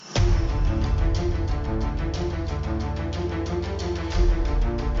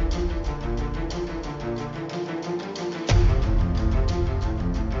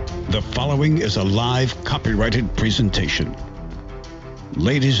The following is a live copyrighted presentation.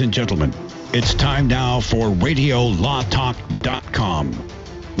 Ladies and gentlemen, it's time now for RadioLawTalk.com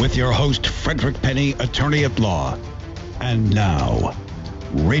with your host, Frederick Penny, attorney at law. And now,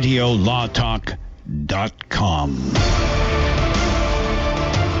 RadioLawTalk.com.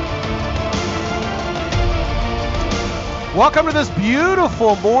 Welcome to this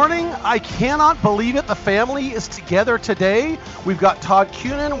beautiful morning. I cannot believe it. The family is together today. We've got Todd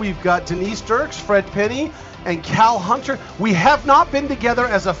Cunin, we've got Denise Dirks, Fred Penny, and Cal Hunter. We have not been together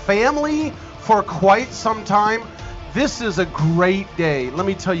as a family for quite some time. This is a great day. Let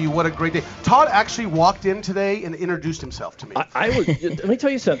me tell you what a great day. Todd actually walked in today and introduced himself to me. Let me tell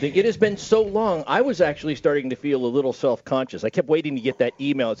you something. It has been so long. I was actually starting to feel a little self-conscious. I kept waiting to get that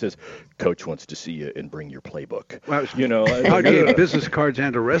email that says, "Coach wants to see you and bring your playbook." Well, Todd gave business cards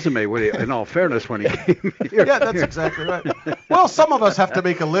and a resume, in all fairness, when he came here. Yeah, that's exactly right. Well, some of us have to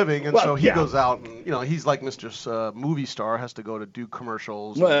make a living, and so he goes out and, he's like Mr. Movie Star, has to go to do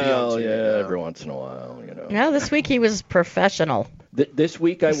commercials. Well, every once in a while, No, this week he was professional. This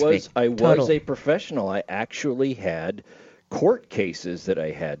week I was Total. a professional. I actually had court cases that I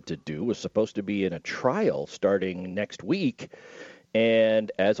had to do. Was supposed to be in a trial starting next week,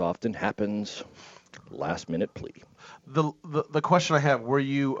 and as often happens, last minute plea. The question I have: were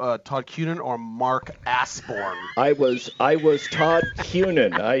you Todd Cunin or Mark Asborn? I was Todd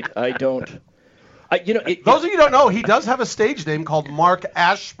Cunin. I don't. Those of you who don't know, he does have a stage name called Mark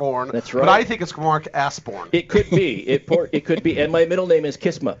Ashbourne. That's right. But I think it's Mark Asborn. It could be. It could be. And my middle name is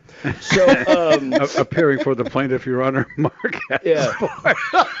Kisma. So appearing for the plaintiff, Your Honor, Mark. Yeah.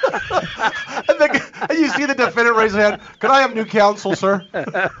 And you see the defendant raise his hand. Can I have new counsel, sir?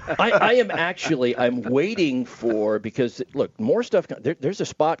 I'm waiting for, because look, more stuff. There's a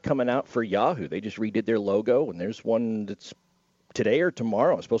spot coming out for Yahoo. They just redid their logo, and there's one that's today or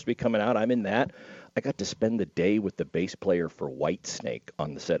tomorrow. It's supposed to be coming out. I'm in that. I got to spend the day with the bass player for Whitesnake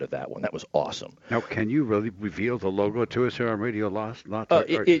on the set of that one. That was awesome. Now, can you really reveal the logo to us here on Radio Law Talk?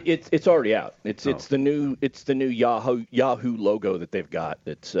 It's already out. It's the new Yahoo logo that they've got.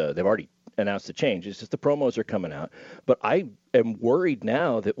 They've already announced the change. It's just the promos are coming out. But I am worried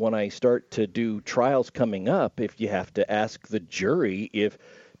now that when I start to do trials coming up, if you have to ask the jury if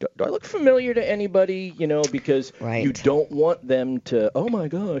do I look familiar to anybody, because you don't want them to, oh my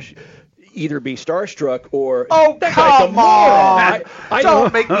gosh, either be starstruck or that guy's a moron.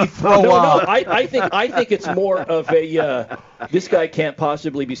 Don't make me throw up. I think it's more of a this guy can't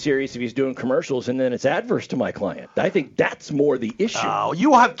possibly be serious if he's doing commercials, and then it's adverse to my client. I think that's more the issue. Oh,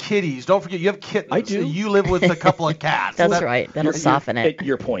 you have kitties. Don't forget, you have kittens. I do. You live with a couple of cats. That's right. That'll soften it.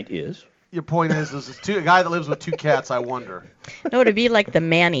 Your point is? Your point is a guy that lives with two cats, I wonder. No, to be like the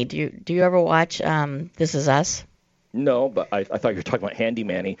Manny. Do you ever watch This Is Us? No, but I thought you were talking about Handy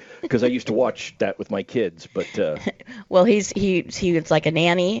Manny, because I used to watch that with my kids. But well, he's like a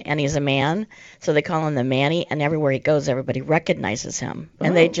nanny, and he's a man, so they call him the Manny. And everywhere he goes, everybody recognizes him,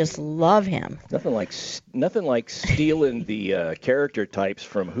 and they just love him. Nothing like stealing the character types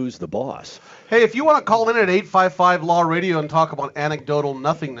from Who's the Boss. Hey, if you want to call in at 855 Law Radio and talk about anecdotal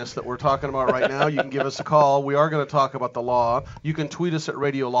nothingness that we're talking about right now, you can give us a call. We are going to talk about the law. You can tweet us at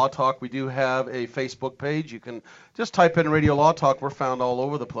Radio Law Talk. We do have a Facebook page. You can just type in Radio Law Talk. We're found all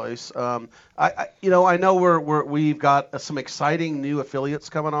over the place. I know we've got some exciting new affiliates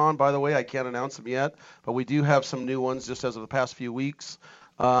coming on. By the way, I can't announce them yet, but we do have some new ones just as of the past few weeks.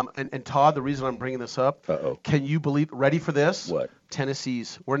 And Todd, the reason I'm bringing this up, can you believe, ready for this? What?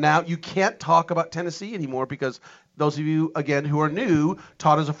 Tennessee's. You can't talk about Tennessee anymore because those of you, again, who are new,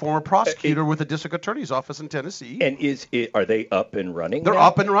 Todd is a former prosecutor with the district attorney's office in Tennessee. And are they up and running? They're now?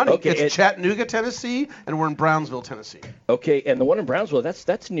 up and running. Okay, it's Chattanooga, Tennessee, and we're in Brownsville, Tennessee. Okay, and the one in Brownsville,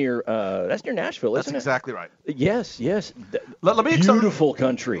 that's near Nashville, isn't it? That's exactly right. Yes. Let me beautiful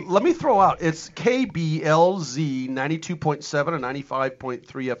country. Let me throw out. It's KBLZ 92.7 and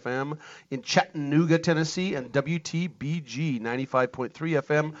 95.3 FM in Chattanooga, Tennessee, and WTBG 95.3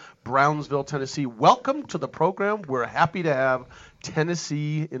 FM, Brownsville, Tennessee. Welcome to the program. We're happy to have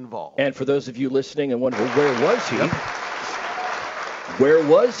Tennessee involved. And for those of you listening and wondering, where was he? Where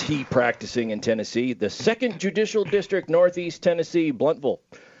was he practicing in Tennessee? The 2nd Judicial District, Northeast Tennessee, Bluntville,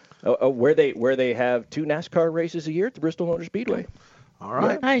 where they have 2 NASCAR races a year at the Bristol Motor Speedway. All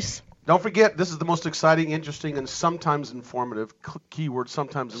right. Yeah. Nice. Don't forget, this is the most exciting, interesting, and sometimes informative, keyword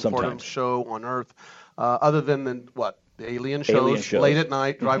sometimes informative show on Earth, other than the alien shows late at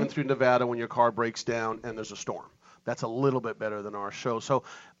night, driving through Nevada when your car breaks down and there's a storm. That's a little bit better than our show. So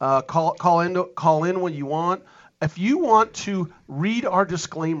call in when you want. If you want to read our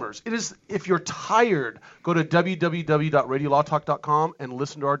disclaimers, if you're tired, go to www.radiolawtalk.com and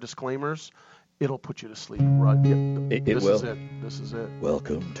listen to our disclaimers. It'll put you to sleep. Right? This will. This is it.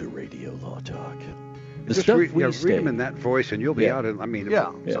 Welcome to Radio Law Talk. Just read them in that voice, and you'll be out.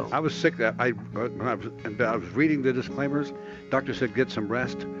 So I was sick. When I was reading the disclaimers, doctor said get some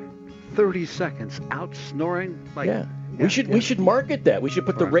rest. 30 seconds out snoring. We should market that. We should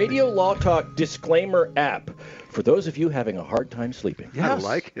put the Radio Law Talk disclaimer app for those of you having a hard time sleeping. Yes. I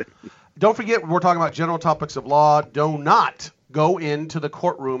like it. Don't forget, we're talking about general topics of law. Do not go into the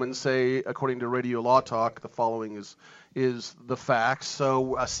courtroom and say, according to Radio Law Talk, the following is the facts.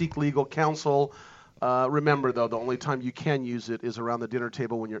 So seek legal counsel. Remember, though, the only time you can use it is around the dinner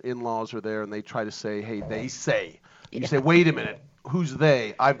table when your in-laws are there and they try to say, hey, they say. You say, wait a minute. Who's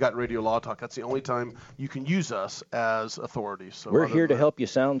they? I've got Radio Law Talk. That's the only time you can use us as authorities. So we're here to help you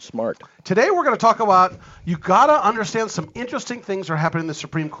sound smart. Today we're going to talk about, you got to understand some interesting things are happening in the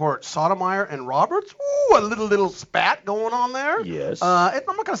Supreme Court. Sotomayor and Roberts, a little spat going on there. Yes. I'm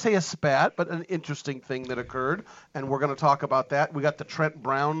not going to say a spat, but an interesting thing that occurred, and we're going to talk about that. We got the Trent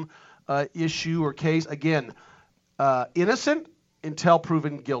Brown issue or case. Again, innocent until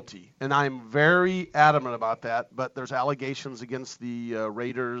proven guilty, and I'm very adamant about that. But there's allegations against the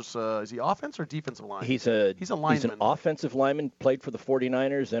Raiders. Is he offense or defensive lineman? He's a lineman. He's an offensive lineman. Played for the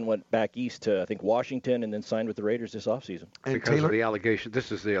 49ers, then went back east to I think Washington, and then signed with the Raiders this offseason. And because Taylor, of the allegation,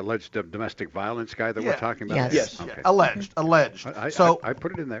 this is the alleged domestic violence guy that we're talking about. Yes. Okay. Alleged. I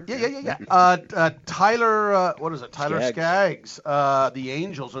put it in there. Yeah. Tyler, what is it? Tyler Skaggs. Skaggs. The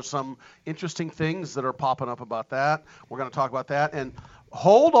Angels. There's some interesting things that are popping up about that. We're going to talk about that. And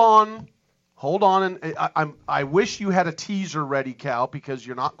hold on, and I wish you had a teaser ready, Cal, because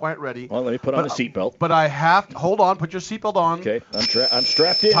you're not quite ready. Well, let me put on the seatbelt. But I have to, hold on, put your seatbelt on. Okay, I'm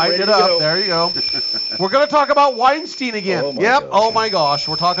strapped in. Tighten ready it to up. go. There you go. We're going to talk about Weinstein again. Oh my yep. gosh. Oh my gosh.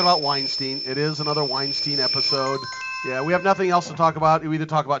 We're talking about Weinstein. It is another Weinstein episode. Yeah, we have nothing else to talk about. We either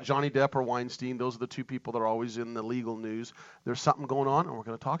talk about Johnny Depp or Weinstein. Those are the two people that are always in the legal news. There's something going on, and we're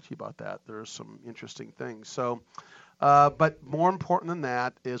going to talk to you about that. There's some interesting things. So, but more important than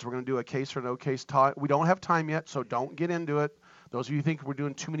that is we're going to do a case or no case. We don't have time yet, so don't get into it. Those of you who think we're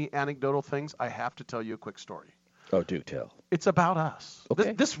doing too many anecdotal things, I have to tell you a quick story. Oh, do tell. It's about us.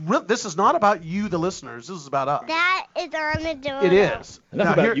 Okay. This is not about you, the listeners. This is about us. That is on the door. It is.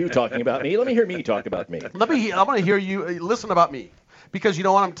 Enough about you talking about me. Let me hear me talk about me. I'm going to hear you listen about me. Because you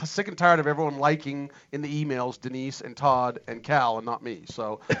know what? I'm sick and tired of everyone liking in the emails Denise and Todd and Cal and not me.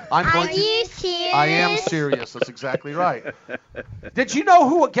 So I'm going to. Are you serious? I am serious. That's exactly right. Did you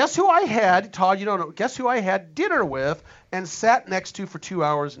know guess who I had, Todd, you don't know, guess who I had dinner with and sat next to for 2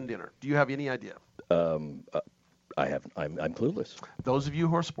 hours in dinner? Do you have any idea? I haven't. I'm clueless. Those of you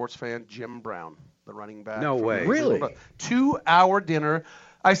who are sports fan, Jim Brown, the running back. No way. Really? 2-hour dinner.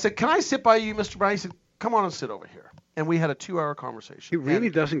 I said, can I sit by you, Mr. Brown? He said, come on and sit over here. And we had a 2-hour conversation. He really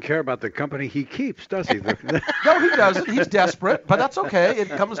doesn't care about the company he keeps, does he? No, he doesn't. He's desperate, but that's okay. It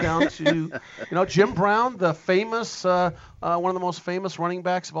comes down to, Jim Brown, the famous, one of the most famous running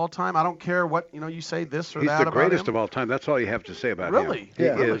backs of all time. I don't care what, you say this or He's that about him. He's the greatest of all time. That's all you have to say about him. Really? He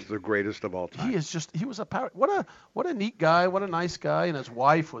is the greatest of all time. He was a power. What a neat guy. What a nice guy. And his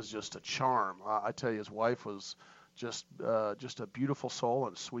wife was just a charm. I tell you, his wife was just a beautiful soul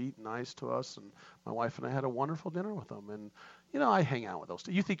and sweet and nice to us. And my wife and I had a wonderful dinner with him. And, I hang out with those.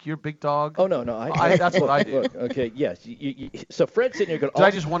 You think you're big dog? Oh, no. That's what I do. Look, okay, yes. So Fred's sitting there going, Did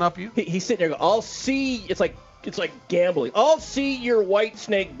I just one-up you? He's sitting there going, I'll see, it's like gambling. I'll see your White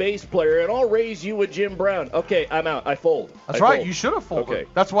Snake bass player, and I'll raise you with Jim Brown. Okay, I'm out. I fold. That's right. You should have folded. Okay.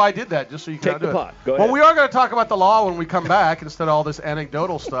 That's why I did that, just so you can Take the do pot. it. Go ahead. Well, we are going to talk about the law when we come back instead of all this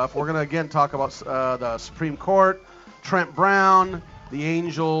anecdotal stuff. We're going to, again, talk about the Supreme Court, Trent Brown, the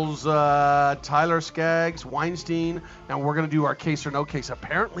Angels, Tyler Skaggs, Weinstein, and we're going to do our case or no case.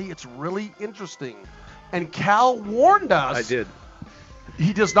 Apparently, it's really interesting. And Cal warned us. I did.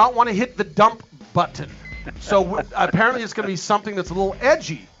 He does not want to hit the dump button. So apparently it's going to be something that's a little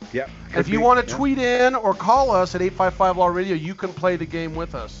edgy. Yep. If you want to tweet in or call us at 855 Law Radio, you can play the game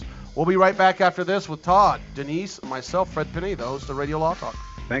with us. We'll be right back after this with Todd, Denise, and myself, Fred Penny, the host of Radio Law Talk.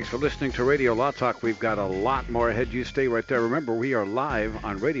 Thanks for listening to Radio Law Talk. We've got a lot more ahead. You stay right there. Remember, we are live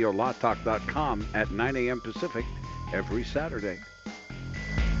on RadioLawTalk.com at 9 a.m. Pacific every Saturday.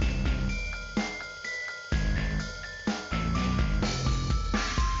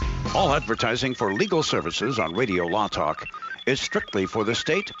 All advertising for legal services on Radio Law Talk is strictly for the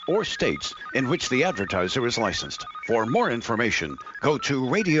state or states in which the advertiser is licensed. For more information, go to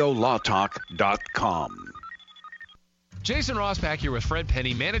RadioLawTalk.com. Jason Rosbach here with Fred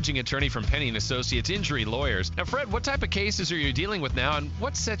Penny, managing attorney from Penny & Associates Injury Lawyers. Now, Fred, what type of cases are you dealing with now, and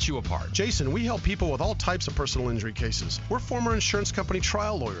what sets you apart? Jason, we help people with all types of personal injury cases. We're former insurance company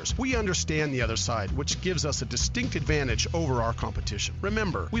trial lawyers. We understand the other side, which gives us a distinct advantage over our competition.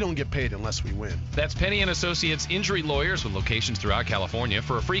 Remember, we don't get paid unless we win. That's Penny & Associates Injury Lawyers with locations throughout California.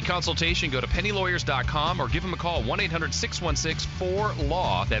 For a free consultation, go to pennylawyers.com or give them a call,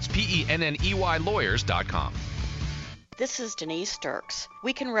 1-800-616-4LAW. That's PENNEY lawyers.com. This is Denise Dirks.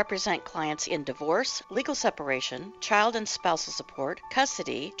 We can represent clients in divorce, legal separation, child and spousal support,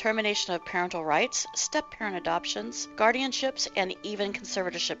 custody, termination of parental rights, step-parent adoptions, guardianships, and even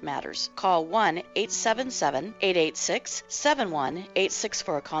conservatorship matters. Call 1-877-886-7186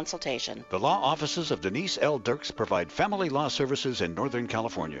 for a consultation. The law offices of Denise L. Dirks provide family law services in Northern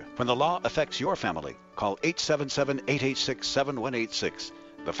California. When the law affects your family, call 877-886-7186.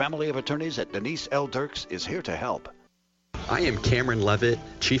 The family of attorneys at Denise L. Dirks is here to help. I am Cameron Levitt,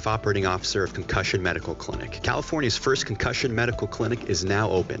 Chief Operating Officer of Concussion Medical Clinic. California's first concussion medical clinic is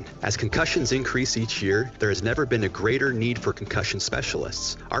now open. As concussions increase each year, there has never been a greater need for concussion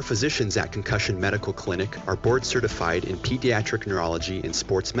specialists. Our physicians at Concussion Medical Clinic are board certified in pediatric neurology and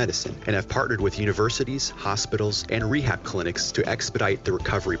sports medicine and have partnered with universities, hospitals, and rehab clinics to expedite the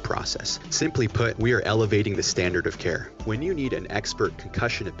recovery process. Simply put, we are elevating the standard of care. When you need an expert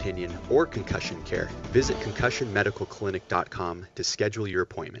concussion opinion or concussion care, visit concussionmedicalclinic.com to schedule your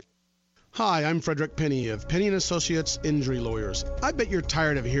appointment. Hi, I'm Frederick Penny of Penny & Associates Injury Lawyers. I bet you're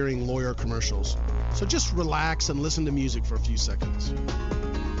tired of hearing lawyer commercials, so just relax and listen to music for a few seconds.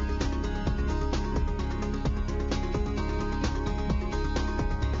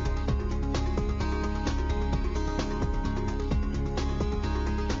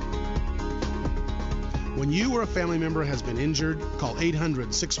 When you or a family member has been injured, call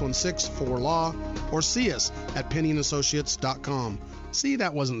 800-616-4LAW or see us at PennyandAssociates.com. See,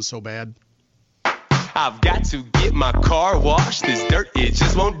 that wasn't so bad. I've got to get my car washed. This dirt, it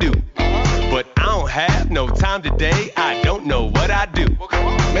just won't do. But I don't have no time today. I don't know what I do.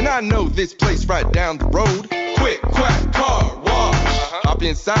 Man, I know this place right down the road. Quick Quack Car Wash. Hop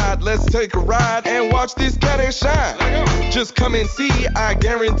inside, let's take a ride and watch this cat and shine. Just come and see, I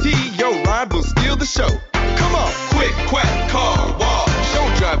guarantee your ride will steal the show. Come on, Quick Quack Car Wash.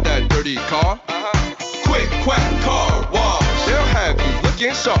 Don't drive that dirty car. Quick Quack Car Wash. They'll have you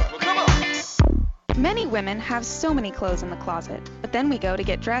looking sharp. Come on. Many women have so many clothes in the closet, but then we go to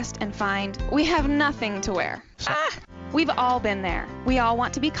get dressed and find we have nothing to wear. We've all been there. We all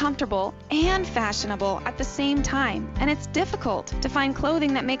want to be comfortable and fashionable at the same time, and it's difficult to find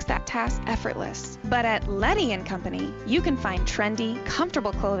clothing that makes that task effortless. But at Letty & Company, you can find trendy,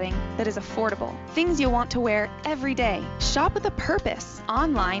 comfortable clothing that is affordable. Things you'll want to wear every day. Shop with a purpose,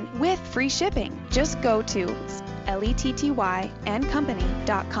 online with free shipping. Just go to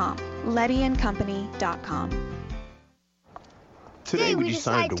LETTYandcompany.com. LettyandCompany.com. Today we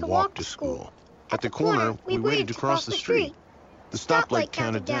decided to walk to school. At the corner, we waited to cross the street. The stoplight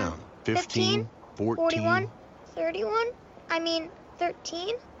counted down. 15, 14, 31,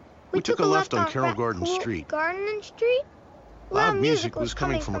 13. We took a left on Carroll Garden Street. Garden Street? Loud music was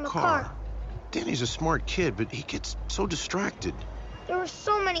coming from a car. Danny's a smart kid, but he gets so distracted. There were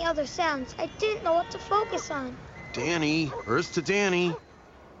so many other sounds, I didn't know what to focus on. Danny, Earth to Danny.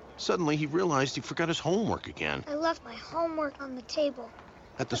 Suddenly, he realized he forgot his homework again. I left my homework on the table.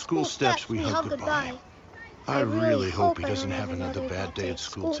 At the school steps, we hugged goodbye. I really hope he doesn't have another bad day at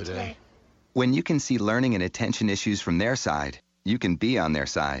school today. When you can see learning and attention issues from their side, you can be on their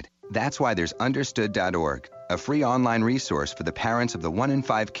side. That's why there's Understood.org, a free online resource for the parents of the 1 in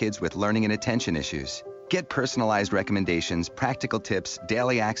 5 kids with learning and attention issues. Get personalized recommendations, practical tips,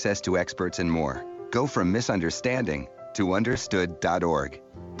 daily access to experts, and more. Go from misunderstanding to Understood.org.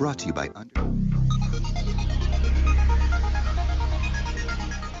 Brought to you by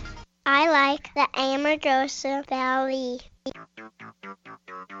I like the Amargosa Valley.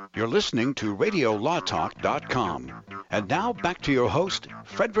 You're listening to RadioLawTalk.com. And now back to your host,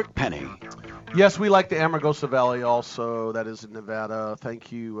 Frederick Penny. Yes, we like the Amargosa Valley also. That is in Nevada.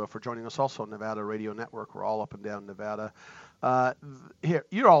 Thank you for joining us also on Nevada Radio Network. We're all up and down Nevada. Here,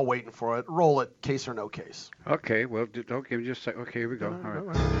 you're all waiting for it. Roll it, case or no case. Okay, well, okay, just say, okay, here we go. All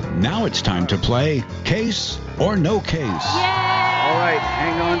right. Now it's time to play Case or No Case. All right,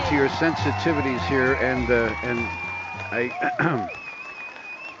 hang on to your sensitivities here, and I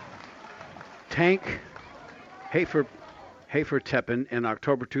Tank Hafer Teppen in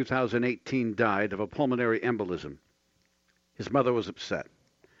October 2018 died of a pulmonary embolism. His mother was upset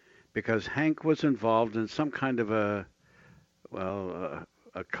because Hank was involved in some kind of a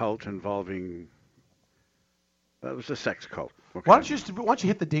cult involving That was a sex cult. Okay. Why don't you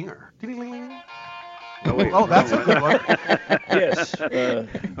hit the dinger? Ding-a-ling-ling. Oh, wait. Oh, that's a good one. Yes.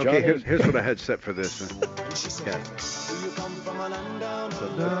 Okay, here's what I had set for this.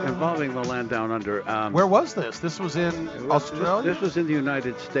 Involving the land down under. Where was this? This was in Australia? This was in the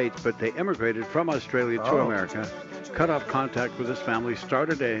United States, but they immigrated from Australia to America, cut off contact with his family,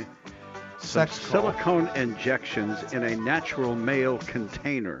 started some silicone injections in a natural male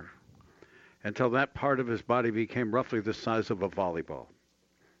container until that part of his body became roughly the size of a volleyball.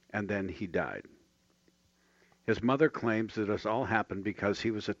 And then he died. His mother claims that this all happened because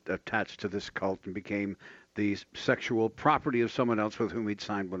he was attached to this cult and became the sexual property of someone else with whom he'd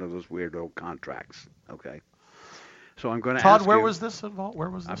signed one of those weird old contracts. Okay. So I'm going to ask Todd, you. where was this involved?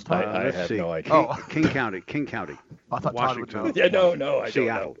 Where was this, Todd? I have no idea. King County. I thought Washington. Todd would know. Yeah, no, I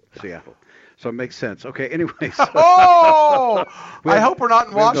Seattle. don't know. Seattle. So it makes sense. Okay, anyways. Oh! I hope we're not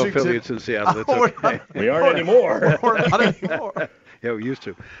in we have Washington. No affiliates in Seattle. That's okay. We aren't anymore. We're not anymore. Yeah, we used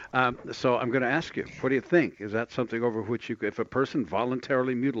to. So I'm going to ask you, what do you think? Is that something over which you could, if a person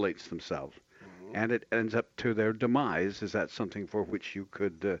voluntarily mutilates themselves and it ends up to their demise, is that something for which you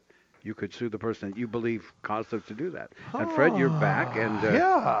could sue the person that you believe caused them to do that? And Fred, you're back. And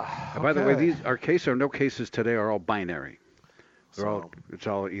by the way, these our case or no cases today are all binary. It's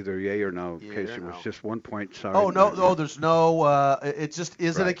all either yay or no. Case it was just 1 point. Sorry. Oh no, there's no. It just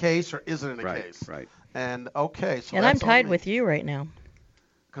is it a case or isn't it a case? Right. And okay, so and I'm tied with you right now.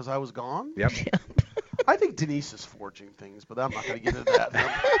 Because I was gone. Yep. I think Denise is forging things, but I'm not going to get into that.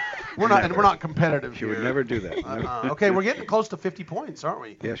 We're not competitive She here. would never do that. Okay, we're getting close to 50 points, aren't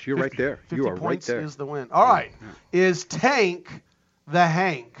we? Yes, you're right there. 50 You are points right there. is the win. All right. Yeah. Is Tank the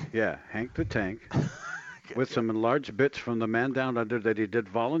Hank? Yeah, Hank the Tank. With some enlarged bits from the man down under that he did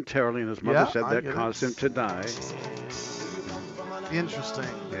voluntarily, and his mother said that caused him to die. Interesting.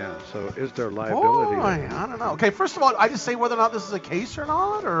 Yeah, so is there liability? Boy, I don't know. Okay, first of all, I just say whether or not this is a case or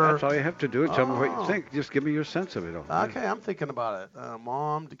not, or that's all you have to do. Tell me what you think. Just give me your sense of it all. Okay, I'm thinking about it.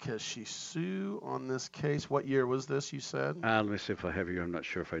 Mom, because she sue on this case. What year was this? You said. Let me see if I have a year. I'm not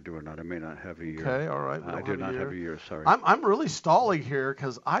sure if I do or not. I may not have a year. Okay, all right. I do not have a year. Sorry. I'm really stalling here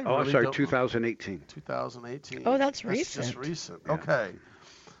because I. Oh, really sorry. don't 2018. 2018. Oh, that's recent. Just recent. Yeah. Okay.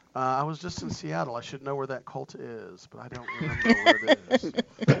 I was just in Seattle. I should know where that cult is, but I don't remember where it is.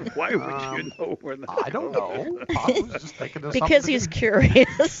 Why would you know where that is? I don't know. I was just thinking of because he's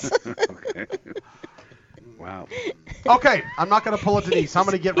curious. Okay. Wow. Okay, I'm not going to pull it Denise. I'm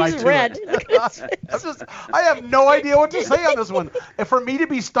going to get right to red. it. I have no idea what to say on this one. And for me to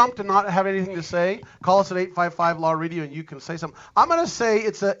be stumped and not have anything to say, call us at 855 Law Radio and you can say something. I'm going to say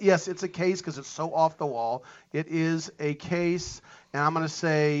it's a case because it's so off the wall. It is a case, and I'm going to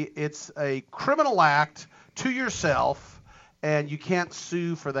say it's a criminal act to yourself, and you can't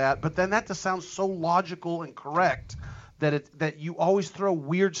sue for that. But then that just sounds so logical and correct. That you always throw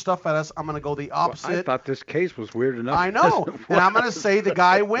weird stuff at us. I'm going to go the opposite. Well, I thought this case was weird enough. I know, and I'm going to say the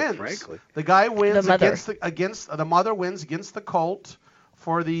guy wins. Frankly, the guy wins the against the mother wins against the cult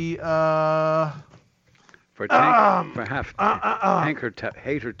for the for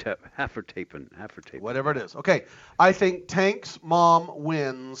Hafertapen. Whatever it is. Okay, I think Tank's mom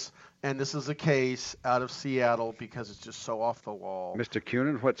wins. And this is a case out of Seattle because it's just so off the wall. Mr.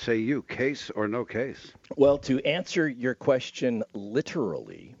 Cunin, what say you? Case or no case? Well, to answer your question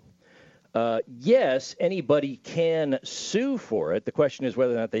literally, yes, anybody can sue for it. The question is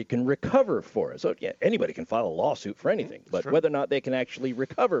whether or not they can recover for it. So, yeah, anybody can file a lawsuit for anything. But whether or not they can actually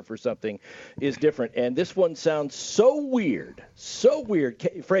recover for something is different. And this one sounds so weird. So weird.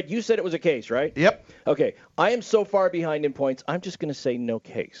 Fred, you said it was a case, right? Yep. Okay. I am so far behind in points, I'm just going to say no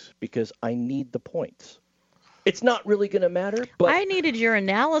case because I need the points. It's not really going to matter. But I needed your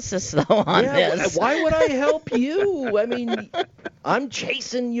analysis, though, on this. Why would I help you? I mean, I'm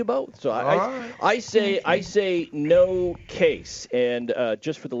chasing you both. So I say no case. And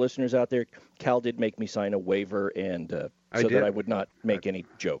just for the listeners out there, Cal did make me sign a waiver and that I would not make any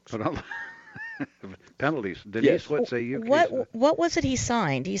jokes. Penalties. Denise, what say you? What was it he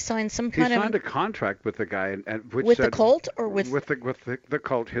signed? He signed some kind of... He signed a contract with the guy, and which with said, the cult or with the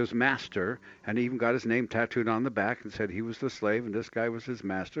cult, his master, and he even got his name tattooed on the back and said he was the slave and this guy was his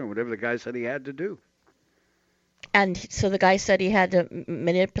master and whatever the guy said he had to do. And so the guy said he had to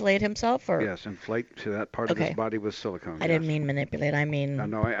manipulate himself, or yes, inflate to that part of his body with silicone. I didn't mean manipulate. I mean.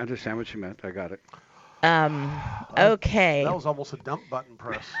 No, I understand what you meant. I got it. Okay. That was almost a dump button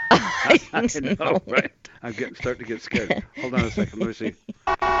press. I know, right? I'm starting to get scared. Hold on a second. Let me see.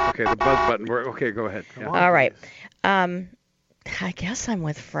 Okay, the buzz button. Okay, go ahead. Yeah. All right. I guess I'm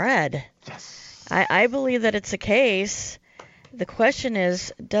with Fred. Yes. I believe that it's a case. The question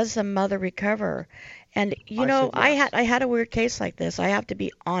is, does the mother recover? And I had a weird case like this. I have to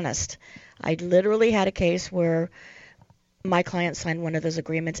be honest. I literally had a case where my client signed one of those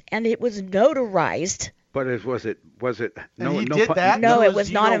agreements, and it was notarized. But was it? No, he did that? No, it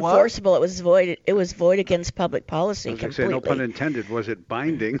was not enforceable. It was void. It was void against public policy completely. Say, no pun intended. Was it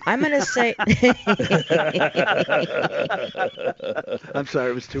binding? I'm going to say. I'm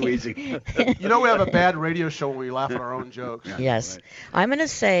sorry, it was too easy. We have a bad radio show when we laugh at our own jokes. Yes, right. I'm going to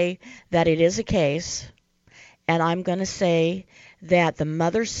say that it is a case, and I'm going to say that the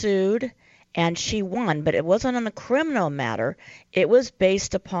mother sued and she won, but it wasn't on a criminal matter. It was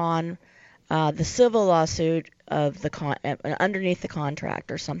based upon the civil lawsuit of underneath the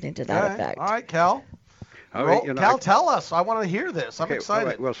contract or something to that effect. All right, Cal. Cal, tell us. I want to hear this. I'm excited. All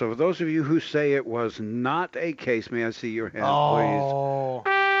right. Well, so for those of you who say it was not a case, may I see your hand, please?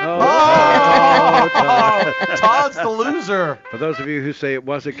 Todd's the loser. For those of you who say it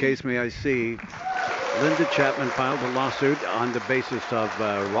was a case, may I see? Linda Chapman filed a lawsuit on the basis of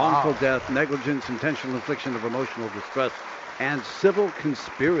wrongful death, negligence, intentional infliction of emotional distress, and civil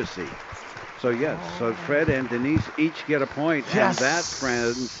conspiracy. So, yes, so Fred and Denise each get a point. Yes. And that,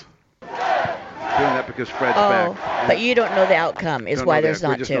 friends, doing that because Fred's back. But you don't know the outcome is why there's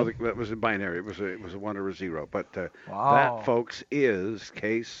not two. That was a binary. It was a 1 or a 0. But that, folks, is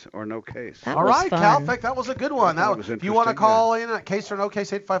case or no case. All right, Cal, that was a good one. If you want to call in at Case or No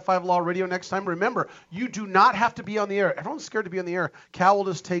Case, 855 Law Radio next time, remember, you do not have to be on the air. Everyone's scared to be on the air. Cal will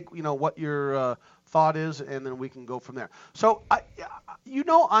just take, what your thought is, and then we can go from there. So, I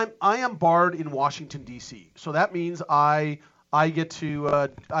am barred in Washington, D.C., so that means I get to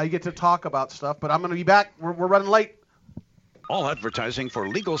talk about stuff, but I'm going to be back. We're running late. All advertising for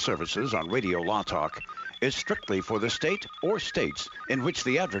legal services on Radio Law Talk is strictly for the state or states in which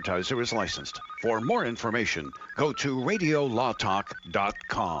the advertiser is licensed. For more information, go to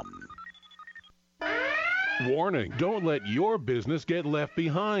radiolawtalk.com. Warning, don't let your business get left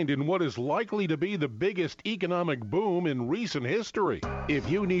behind in what is likely to be the biggest economic boom in recent history. If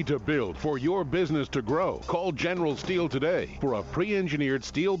you need to build for your business to grow, call General Steel today for a pre-engineered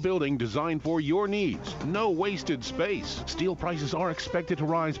steel building designed for your needs. No wasted space. Steel prices are expected to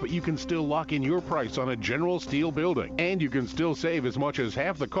rise, but you can still lock in your price on a General Steel building. And you can still save as much as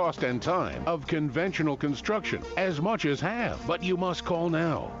half the cost and time of conventional construction. As much as half. But you must call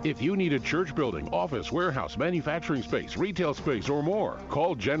now. If you need a church building, office, warehouse, manufacturing space, retail space, or more,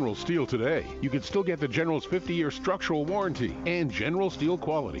 call General Steel today. You can still get the General's 50-year structural warranty and General Steel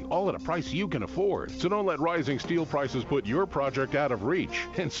quality, all at a price you can afford. So don't let rising steel prices put your project out of reach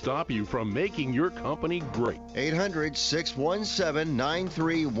and stop you from making your company great.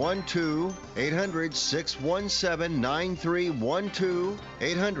 800-617-9312. 800-617-9312.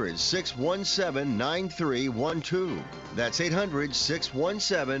 800-617-9312. That's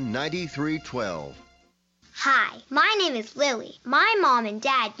 800-617-9312. Hi, my name is Lily. My mom and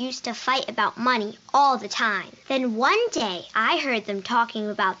dad used to fight about money all the time. Then one day, I heard them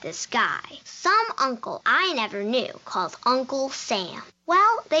talking about this guy, some uncle I never knew, called Uncle Sam.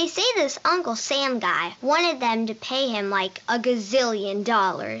 Well, they say this Uncle Sam guy wanted them to pay him like $1 gazillion,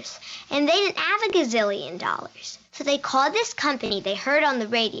 and they didn't have $1 gazillion. So they called this company they heard on the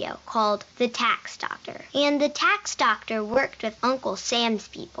radio called the Tax Doctor. And the Tax Doctor worked with Uncle Sam's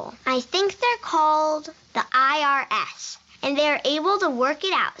people. I think they're called the IRS. And they were able to work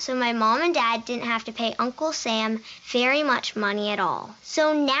it out so my mom and dad didn't have to pay Uncle Sam very much money at all.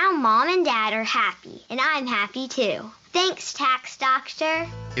 So now mom and dad are happy, and I'm happy too. Thanks, Tax Doctor.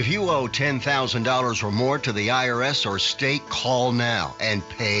 If you owe $10,000 or more to the IRS or state, call now and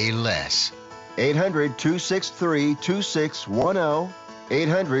pay less. 800-263-2610.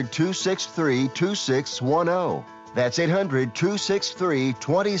 800-263-2610. That's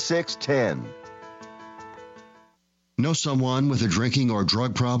 800-263-2610. Know someone with a drinking or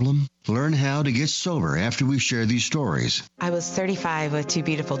drug problem? Learn how to get sober after we share these stories. I was 35 with 2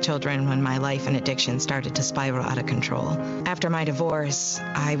 beautiful children when my life and addiction started to spiral out of control. After my divorce,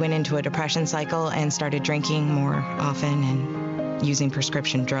 I went into a depression cycle and started drinking more often and using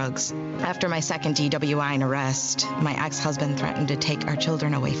prescription drugs. After my second DWI and arrest, my ex-husband threatened to take our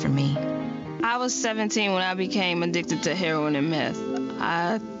children away from me. I was 17 when I became addicted to heroin and meth.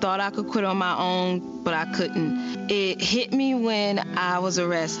 I thought I could quit on my own, but I couldn't. It hit me when I was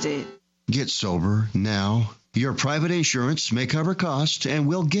arrested. Get sober now. Your private insurance may cover costs and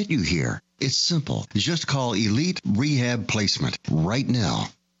we'll get you here. It's simple. Just call Elite Rehab Placement right now.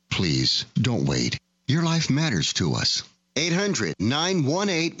 Please, don't wait. Your life matters to us.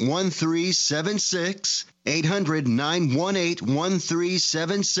 800-918-1376.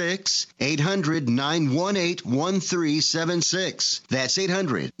 800-918-1376. 800-918-1376. That's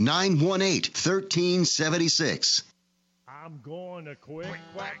 800-918-1376. I'm going to Quick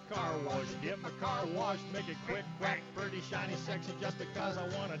Quack Car Wash. Get my car washed, make it quick, quack, pretty, shiny, sexy, just because I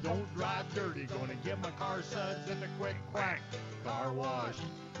want to. Don't drive dirty. Going to get my car suds in the Quick Quack Car Wash.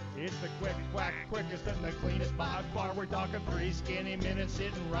 It's the Quick Quack, quickest and the cleanest by far. We're talking 3 skinny minutes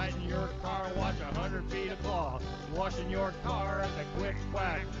sitting right in your car wash. 100 feet of cloth, washing your car at the Quick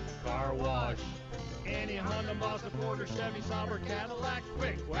Quack Car Wash. Any Honda, Mazda, Ford, or Chevy, Sauber, Cadillac,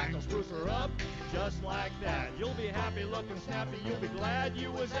 Quick Quack will spruce her up just like that. You'll be happy, looking snappy. You'll be glad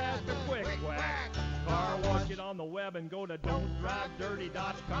you was asked a Quick Quack Car Wash. Get on the web and go to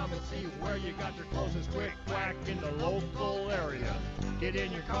don'tdrivedirty.com and see where you got your closest Quick Quack in the local area. Get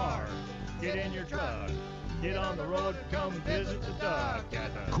in your car, get in your truck, get on the road, come visit the duck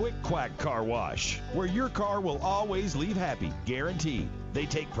at the Quick Quack Car Wash, where your car will always leave happy, guaranteed. They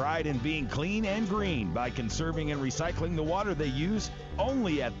take pride in being clean and green by conserving and recycling the water they use,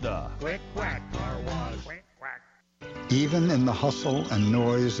 only at the Quick Quack Car Wash. Quick Quack. Even in the hustle and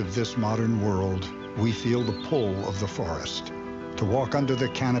noise of this modern world, we feel the pull of the forest. To walk under the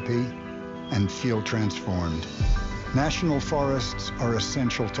canopy and feel transformed. National forests are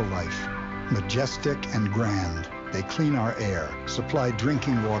essential to life. Majestic and grand, they clean our air, supply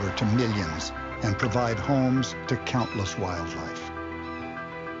drinking water to millions, and provide homes to countless wildlife.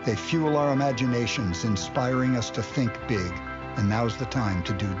 They fuel our imaginations, inspiring us to think big, and now's the time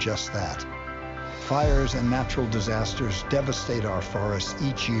to do just that. Fires and natural disasters devastate our forests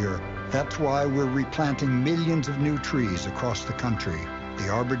each year. That's why we're replanting millions of new trees across the country. The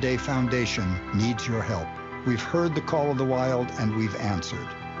Arbor Day Foundation needs your help. We've heard the call of the wild, and we've answered.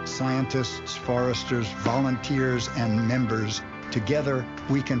 Scientists, foresters, volunteers, and members, together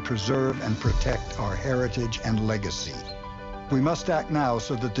we can preserve and protect our heritage and legacy. We must act now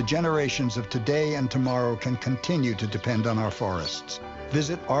so that the generations of today and tomorrow can continue to depend on our forests.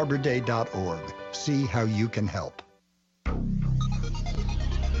 Visit arborday.org. See how you can help.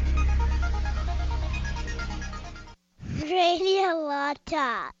 Radio Law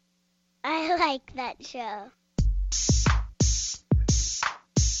Talk. I like that show.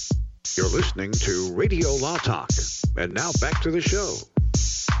 You're listening to Radio Law Talk. And now back to the show.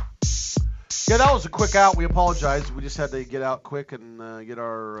 Yeah, that was a quick out. We apologize. We just had to get out quick and get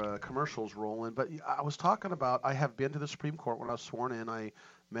our commercials rolling. But I was talking about, I have been to the Supreme Court when I was sworn in. I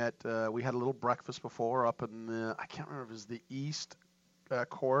met, we had a little breakfast before up in, I can't remember if it was the East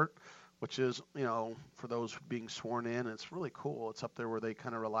Court, which is, you know, for those being sworn in, it's really cool. It's up there where they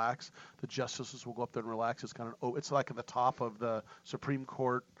kind of relax. The justices will go up there and relax. It's kind of, it's like at the top of the Supreme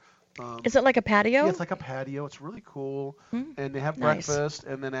Court. Is it like a patio? Yeah, it's like a patio. It's really cool. And they have Nice. breakfast,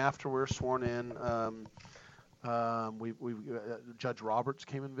 and then after we're sworn in, Judge Roberts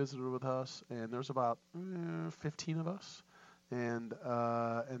came and visited with us, and there's about 15 of us, and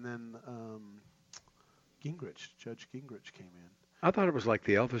then Judge Gingrich came in. I thought it was like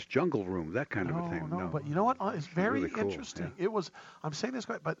the Elvis Jungle Room, that kind of a thing. No, but you know what? It's very really cool, interesting. yeah. It was. I'm saying this,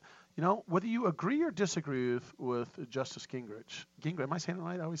 but you know, whether you agree or disagree with Justice Gingrich, am I saying it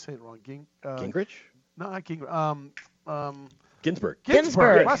right? I always say it wrong. Gingrich? No, not Gingrich. Ginsburg.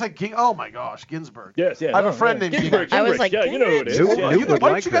 Ginsburg. I said Oh my gosh, Ginsburg. Yes, yeah. I have a friend named Ginsburg. I was like, yeah, you know who it is. Why Yeah.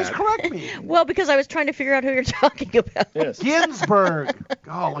 don't you guys correct me? Well, because I was trying to figure out who you're talking about. Yes. Ginsburg.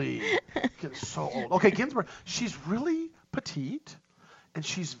 Golly, getting so old. Okay, Ginsburg. She's really petite, and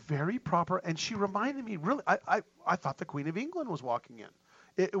she's very proper, and she reminded me really. I thought the Queen of England was walking in.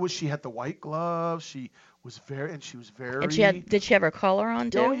 It was. She had the white gloves. She was very. And did she have her collar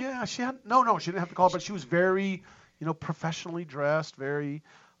on too? Oh yeah, she had. No, she didn't have the collar, but she was very, professionally dressed. Very.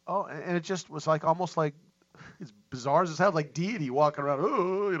 Oh, and it just was like almost like. It's bizarre as hell, like deity walking around.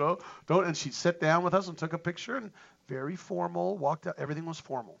 And she'd sit down with us and took a picture, and very formal. Walked out. Everything was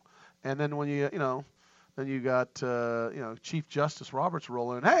formal. And then when then you got Chief Justice Roberts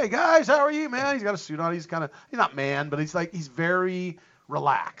rolling in. Hey guys, how are you, man? He's got a suit on. He's not man, but he's very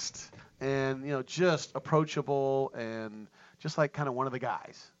relaxed and just approachable and just like kind of one of the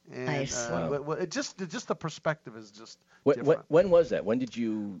guys. And, nice. Wow. It just the perspective is just different. When was that? When did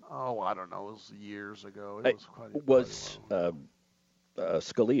you? Oh, I don't know. It was years ago. It was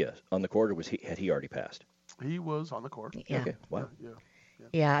Scalia on the court, or had he already passed? He was on the court. Yeah. Okay. Wow.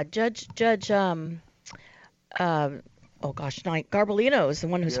 Yeah. Judge. Garbolino is the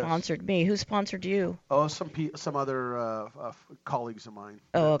one who sponsored me. Who sponsored you? Oh, some other colleagues of mine.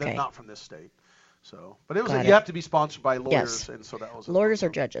 Oh, okay. Not from this state. So, but it was you have to be sponsored by lawyers, and so that was lawyers or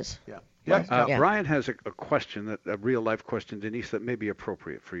judges. Yeah. Yeah. Brian has a question, a real-life question, Denise, that may be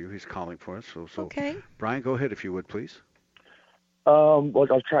appropriate for you. He's calling for us. So okay. Brian, go ahead if you would, please. Well,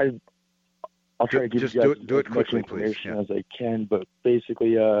 I'll try to give just you guys do it as much quickly, please. information as I can. But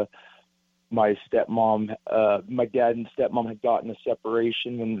basically, my stepmom, my dad and stepmom had gotten a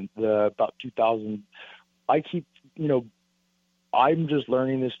separation in about 2000. I'm just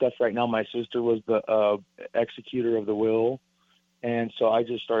learning this stuff right now. My sister was the executor of the will, and so I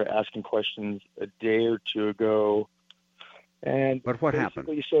just started asking questions a day or two ago. But what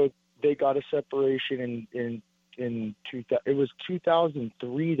happened? So they got a separation in it was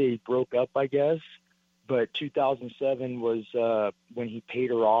 2003 they broke up, I guess, but 2007 was when he paid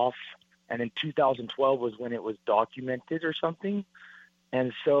her off, and in 2012 was when it was documented or something.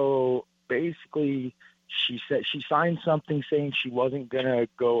 And so basically she signed something saying she wasn't gonna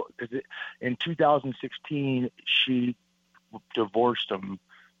go, because in 2016 she divorced him,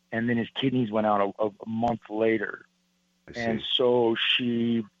 and then his kidneys went out a month later. And so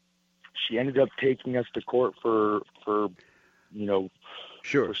she ended up taking us to court for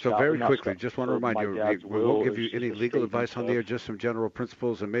Sure. So very quickly, just want to remind you, we won't give you It's any just a legal statement advice on the of- air, just some general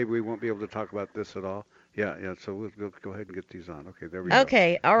principles, and maybe we won't be able to talk about this at all. Yeah. So we'll go ahead and get these on. Okay, there we go.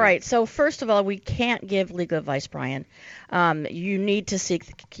 Okay, all right. So first of all, we can't give legal advice, Brian. You need to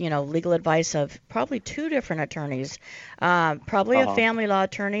seek, legal advice of probably two different attorneys, probably a family law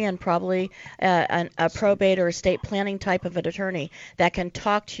attorney and probably a probate or estate planning type of an attorney that can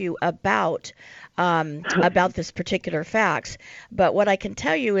talk to you about this particular facts. But what I can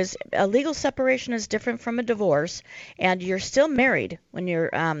tell you is a legal separation is different from a divorce, and you're still married when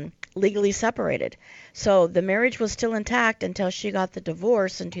you're legally separated. So the marriage was still intact until she got the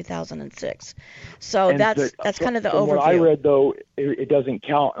divorce in 2006. So And that's kind of the from overview. What I read, though, it doesn't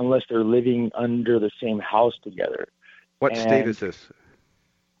count unless they're living under the same house together. What state is this?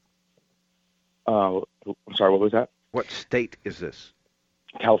 I'm sorry, what was that? What state is this?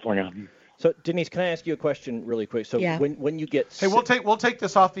 California. So Denise, can I ask you a question really quick? So Yeah. when you get Hey, we'll take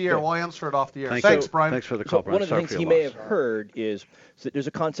this off the air. Yeah. We'll answer it off the air. Thank Thanks, you. Brian. Thanks for the So call, Brian. one of the Sorry things for you your may loss. have heard is that there's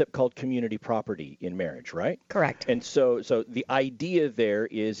a concept called community property in marriage, right? Correct. And so the idea there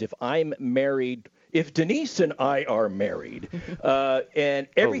is if I'm married, if Denise and I are married, and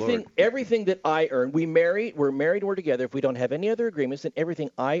everything that I earn, we're married, we're together. If we don't have any other agreements, then everything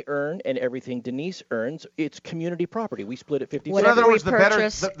I earn and everything Denise earns, it's community property. We split it 50-50. So in other words, the better during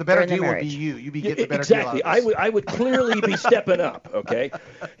the deal would be marriage. you. You'd be getting the better Exactly. deal out of this. I would clearly be stepping up, okay?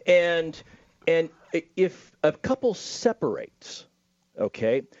 And if a couple separates,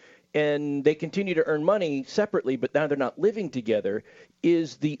 okay, and they continue to earn money separately, but now they're not living together,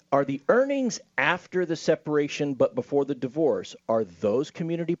 are the earnings after the separation but before the divorce, are those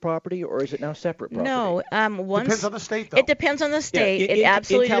community property, or is it now separate property? No, Depends on the state, though. It depends on the state. in It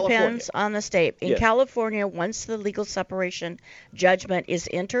absolutely California. depends on the state. In Yes. California, once the legal separation judgment is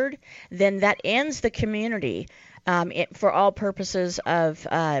entered, then that ends the community for all purposes of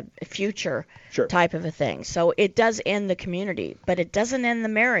future type of a thing. So it does end the community, but it doesn't end the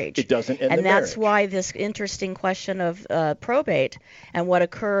marriage. It doesn't end and the that's marriage. why this interesting question of probate and what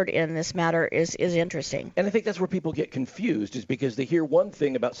occurred in this matter is interesting. And I think that's where people get confused, is because they hear one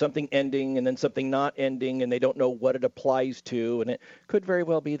thing about something ending and then something not ending, and they don't know what it applies to. And it could very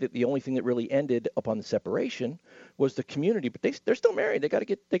well be that the only thing that really ended upon the separation was the community, but they're still married. They got to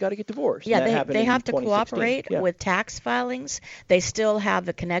get divorced. Yeah, And that happened they in have to 2016. cooperate Yeah. with tax filings. They still have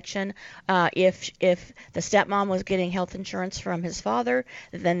the connection. If the stepmom was getting health insurance from his father,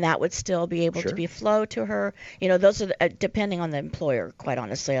 then that would still be able to be flow to her. Those are depending on the employer, quite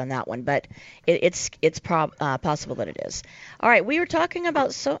honestly, on that one. But it's possible that it is. All right, we were talking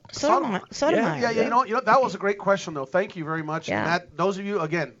about sodomite. Yeah. That was a great question, though. Thank you very much. Yeah. And those of you,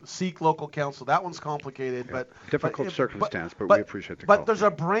 again, seek local counsel. That one's complicated, but Difficult circumstance, but we appreciate the call. But there's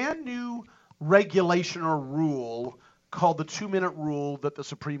a brand new regulation or rule called the 2-minute rule that the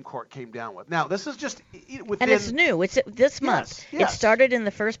Supreme Court came down with. Now, this is just within... And it's new. It's this month. Yes. It started in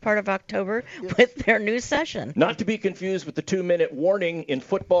the first part of October with their new session. Not to be confused with the 2-minute warning in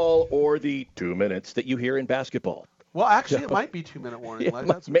football or the 2 minutes that you hear in basketball. Well, actually, it might be 2-minute warning.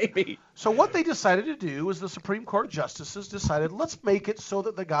 Maybe. So what they decided to do is the Supreme Court justices decided, let's make it so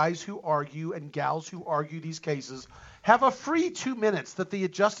that the guys who argue and gals who argue these cases have a free 2 minutes, that the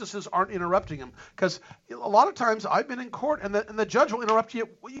justices aren't interrupting them. Because a lot of times I've been in court and the judge will interrupt you.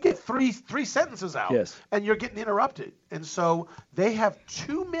 Well, you get three sentences out, and you're getting interrupted. And so they have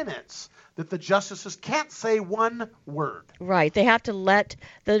 2 minutes that the justices can't say one word. Right. They have to let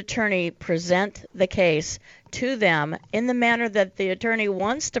the attorney present the case to them in the manner that the attorney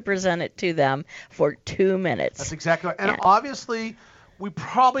wants to present it to them for 2 minutes. That's exactly right. And obviously, We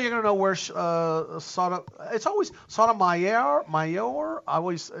probably are going to know where it's always Sotomayor.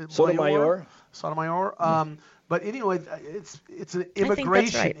 Sotomayor. Sotomayor. But anyway, it's an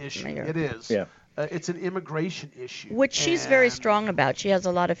immigration issue. Mayor. It is. Yeah. It's an immigration issue. Which she's very strong about. She has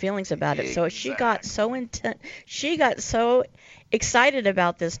a lot of feelings about it. So she got so excited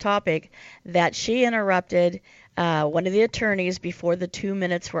about this topic that she interrupted one of the attorneys before the 2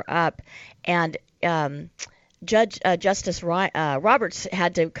 minutes were up, and Justice Roberts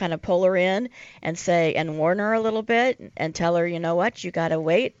had to kind of pull her in and warn her a little bit and tell her, you know what, you got to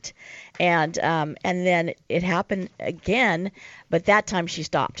wait. And then it happened again, but that time she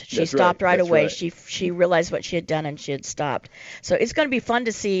stopped. She stopped right away. Right. She realized what she had done and she had stopped. So it's going to be fun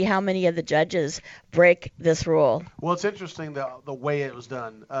to see how many of the judges break this rule. Well, it's interesting the way it was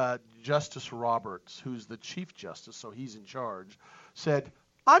done. Justice Roberts, who's the Chief Justice, so he's in charge, said,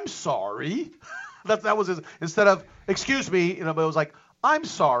 "I'm sorry." That was his, instead of "excuse me," but it was like, "I'm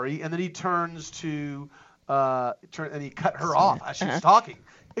sorry," and then he turns to and he cut her off as she was talking.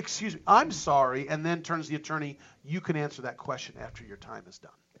 "Excuse me, I'm sorry," and then turns to the attorney, "You can answer that question after your time is done."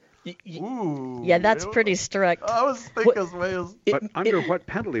 Ooh. Yeah, that's pretty strict. I was thinking, but under what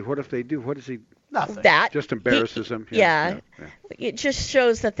penalty? What if they do? What does he? Nothing. That just embarrasses them. Yeah. It just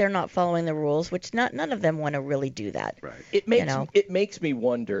shows that they're not following the rules, which none of them want to really do that. Right. It makes me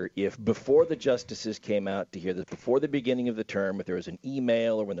wonder if before the justices came out to hear this, before the beginning of the term, if there was an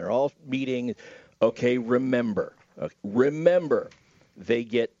email or when they're all meeting, okay, remember, they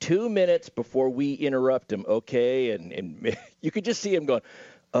get 2 minutes before we interrupt them, okay? And you could just see them going,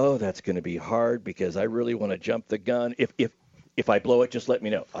 oh, that's going to be hard because I really want to jump the gun. If I blow it, just let me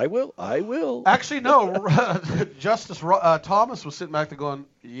know. I will. Actually, no. Justice Thomas was sitting back there going,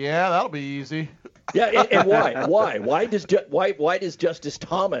 "Yeah, that'll be easy." Yeah, and why? Why does Justice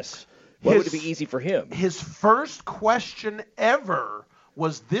Thomas? Why would it be easy for him? His first question ever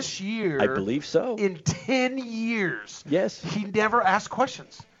was this year. I believe so. In 10 years. Yes. He never asked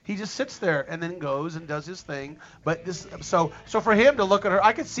questions. He just sits there and then goes and does his thing. But so for him to look at her,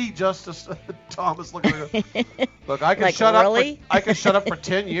 I could see Justice Thomas looking at her. Look, I can shut up. I can shut up for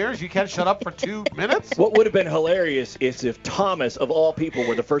 10 years. You can't shut up for 2 minutes. What would have been hilarious is if Thomas, of all people,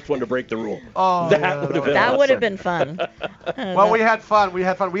 were the first one to break the rule. Oh, that would have been fun. Well, we had fun. We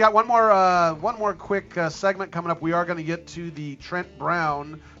got one more quick segment coming up. We are going to get to the Trent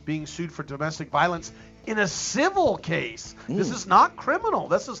Brown being sued for domestic violence in a civil case. This is not criminal.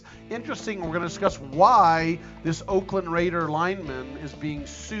 This is interesting. We're going to discuss why this Oakland Raider lineman is being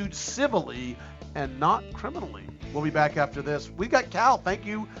sued civilly and not criminally. We'll be back after this. We got Cal. Thank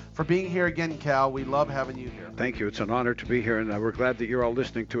you for being here again, Cal. We love having you here. Thank you. It's an honor to be here, and we're glad that you're all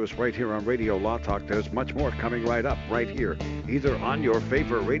listening to us right here on Radio Law Talk. There's much more coming right up, right here, either on your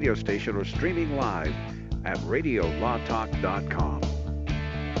favorite radio station or streaming live at radiolawtalk.com.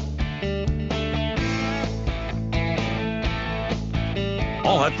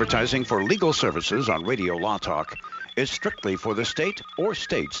 All advertising for legal services on Radio Law Talk is strictly for the state or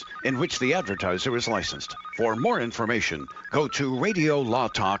states in which the advertiser is licensed. For more information, go to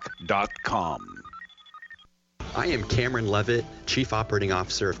radiolawtalk.com. I am Cameron Levitt, Chief Operating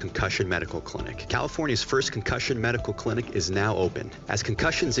Officer of Concussion Medical Clinic. California's first concussion medical clinic is now open. As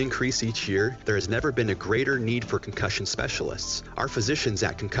concussions increase each year, there has never been a greater need for concussion specialists. Our physicians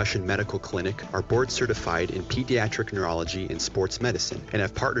at Concussion Medical Clinic are board certified in pediatric neurology and sports medicine and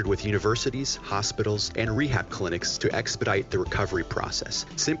have partnered with universities, hospitals, and rehab clinics to expedite the recovery process.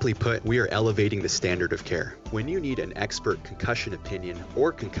 Simply put, we are elevating the standard of care. When you need an expert concussion opinion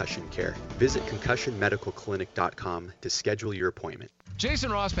or concussion care, visit concussionmedicalclinic.com to schedule your appointment.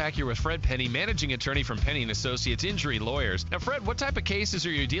 Jason Rosbach here with Fred Penny, managing attorney from Penny & Associates Injury Lawyers. Now, Fred, what type of cases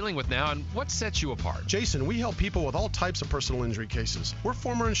are you dealing with now, and what sets you apart? Jason, we help people with all types of personal injury cases. We're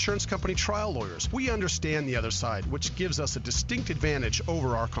former insurance company trial lawyers. We understand the other side, which gives us a distinct advantage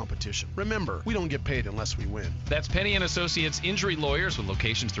over our competition. Remember, we don't get paid unless we win. That's Penny & Associates Injury Lawyers with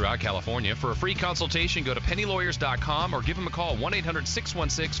locations throughout California. For a free consultation, go to pennylawyers.com or give them a call,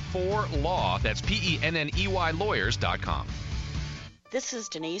 1-800-616-4LAW. That's PENNEY lawyers.com. This is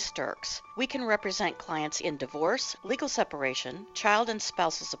Denise Dirks. We can represent clients in divorce, legal separation, child and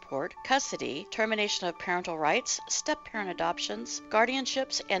spousal support, custody, termination of parental rights, step-parent adoptions,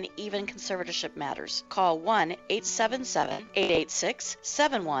 guardianships, and even conservatorship matters. Call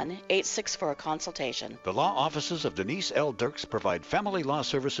 1-877-886-7186 for a consultation. The law offices of Denise L. Dirks provide family law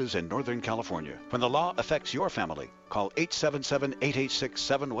services in Northern California. When the law affects your family, call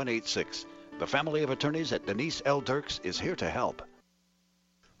 877-886-7186. The family of attorneys at Denise L. Dirks is here to help.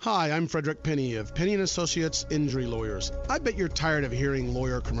 Hi, I'm Frederick Penny of Penny & Associates Injury Lawyers. I bet you're tired of hearing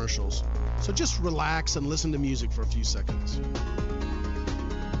lawyer commercials, so just relax and listen to music for a few seconds.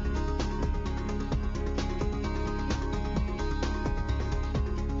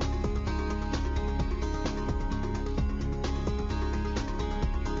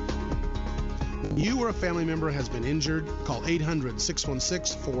 You or a family member has been injured, call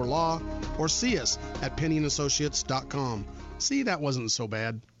 800-616-4LAW or see us at PennyandAssociates.com. See, that wasn't so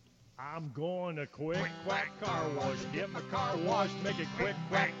bad. I'm going to Quick Quack Car Wash. Get my car washed, make it quick,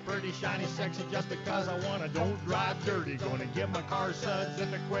 quack, pretty, shiny, sexy, just because I want to. Don't drive dirty. Going to get my car suds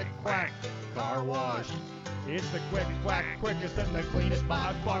at the Quick Quack Car Wash. It's the Quick Quack, quickest and the cleanest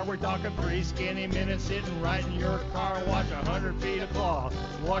by far. We're talking 3 skinny minutes sitting right in your car wash. 100 feet of cloth,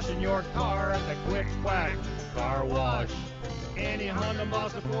 washing your car at the Quick Quack Car Wash. Any Honda,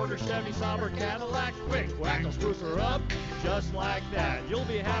 Mazda, Ford, or Chevy, Sauber, Cadillac, Quick Quack will spruce her up just like that. You'll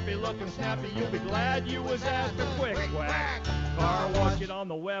be happy looking snappy. You'll be glad you was at the Quick Quack Car Wash. Get on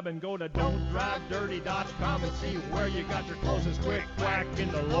the web and go to don'tdrivedirty.com and see where you got your closest Quick Quack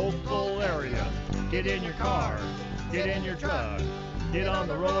in the local area. Get in your car, get in your truck, get on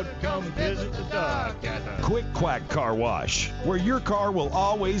the road, come visit the duck at the Quick Quack Car Wash, where your car will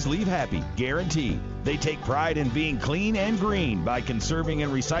always leave happy, guaranteed. They take pride in being clean and green by conserving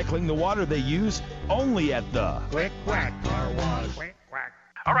and recycling the water they use, only at the Quick Quack Car Wash. Quick Quack.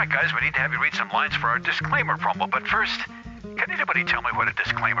 All right, guys, we need to have you read some lines for our disclaimer promo, but first, can anybody tell me what a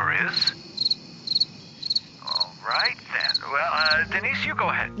disclaimer is? All right, then. Well, Denise, you go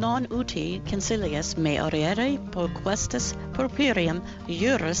ahead. Non uti concilius me auriere proquestis purpurium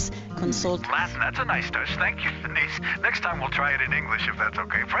juris consult. Latin, that's a nice touch. Thank you, Denise. Next time we'll try it in English if that's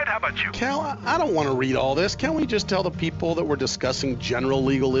okay. Fred, how about you? Cal, I don't want to read all this. Can't we just tell the people that we're discussing general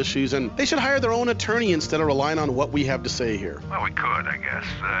legal issues and they should hire their own attorney instead of relying on what we have to say here? Well, we could, I guess.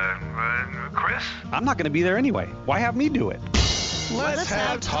 Chris? I'm not going to be there anyway. Why have me do it? Let's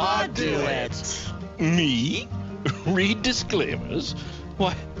have Todd do it. Me? Read disclaimers?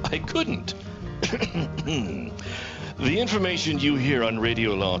 Why, I couldn't. The information you hear on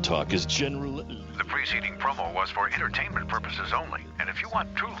Radio Law Talk is general. The preceding promo was for entertainment purposes only. And if you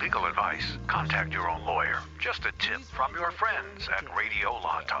want true legal advice, contact your own lawyer. Just a tip from your friends at Radio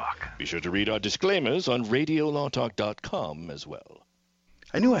Law Talk. Be sure to read our disclaimers on RadioLawTalk.com as well.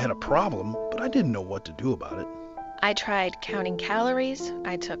 I knew I had a problem, but I didn't know what to do about it. I tried counting calories,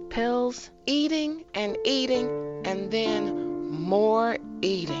 I took pills, eating, and then more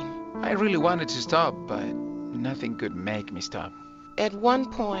eating. I really wanted to stop, but nothing could make me stop. At one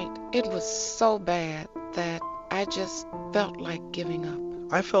point, it was so bad that I just felt like giving up.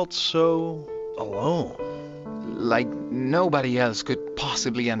 I felt so alone. Like nobody else could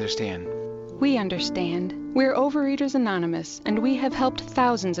possibly understand. We understand. We're Overeaters Anonymous, and we have helped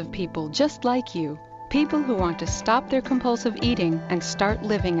thousands of people just like you. People who want to stop their compulsive eating and start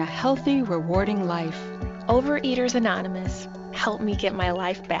living a healthy, rewarding life. Overeaters Anonymous, help me get my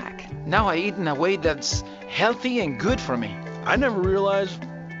life back. Now I eat in a way that's healthy and good for me. I never realized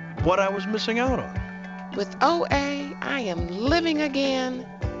what I was missing out on. With OA, I am living again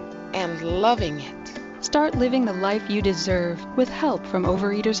and loving it. Start living the life you deserve with help from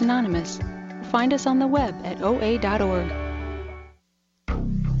Overeaters Anonymous. Find us on the web at oa.org.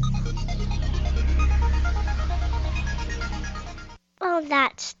 Oh,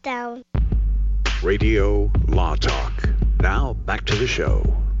 that's down. Radio Law Talk. Now, back to the show.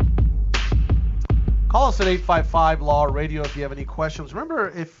 Call us at 855-LAW-RADIO if you have any questions. Remember,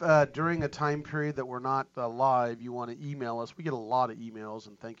 if during a time period that we're not live, you want to email us. We get a lot of emails,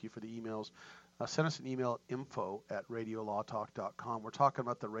 and thank you for the emails. Send us an email at info@radiolawtalk.com. We're talking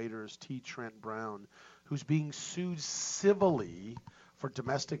about the Raiders' T. Trent Brown, who's being sued civilly for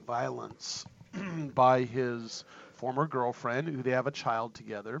domestic violence by his former girlfriend, who they have a child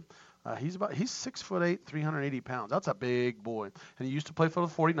together. He's 6'8", 380 pounds. That's a big boy. And he used to play for the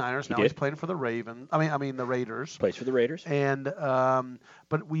 49ers. Now he's playing for the the Raiders. Plays for the Raiders. And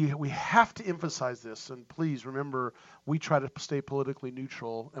but we have to emphasize this. And please remember, we try to stay politically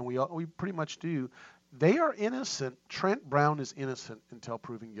neutral, and we pretty much do. They are innocent. Trent Brown is innocent until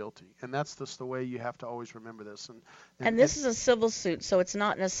proven guilty, and that's just the way you have to always remember this. And this is a civil suit, so it's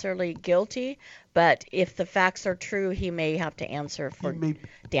not necessarily guilty, but if the facts are true, he may have to answer for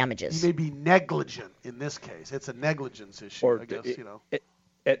damages. He may be negligent in this case. It's a negligence issue, or I guess.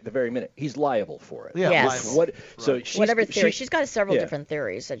 At the very minute, he's liable for it. Yeah, yes. Liable. So right. Whatever theory. She's got several different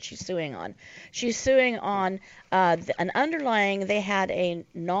theories that she's suing on. She's suing on an underlying. They had a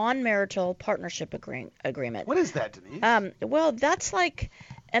non-marital partnership agreement. What is that, Denise? Well, that's like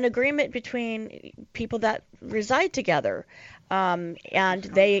an agreement between people that reside together. And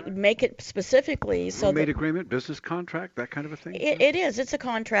they make it specifically so Roommate that agreement, business contract, that kind of a thing? it is. It's a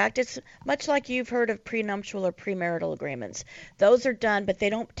contract. It's much like you've heard of prenuptial or premarital agreements. Those are done, but they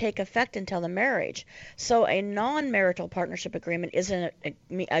don't take effect until the marriage. So a non-marital partnership agreement is an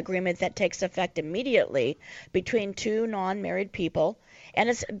agreement that takes effect immediately between two non-married people, and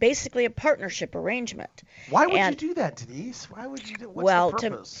it's basically a partnership arrangement. Why would you do that, Denise? Why would you do? What's Well, the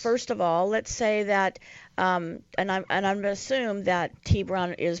purpose? first of all, let's say that, and I'm going to assume that T.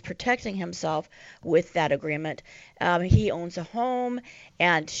 Brown is protecting himself with that agreement. He owns a home,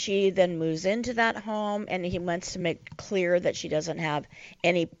 and she then moves into that home, and he wants to make clear that she doesn't have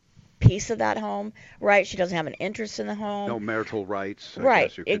any piece of that home, right? She doesn't have an interest in the home. No marital rights. I Right,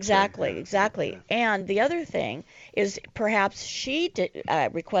 guess you could say. exactly. And the other thing is perhaps she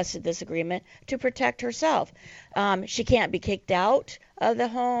requested this agreement to protect herself. She can't be kicked out of the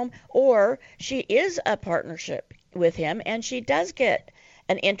home, or she is a partnership with him, and she does get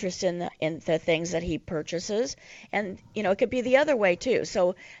an interest in the things that he purchases. And, it could be the other way, too.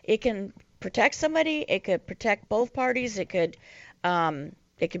 So it can protect somebody. It could protect both parties. It could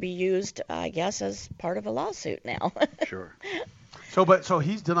be used, I guess, as part of a lawsuit now. Sure. So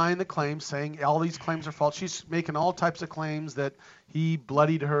he's denying the claims, saying all these claims are false. She's making all types of claims that he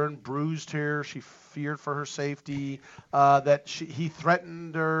bloodied her and bruised her. She feared for her safety. That he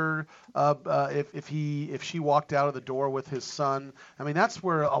threatened her if she walked out of the door with his son. I mean, that's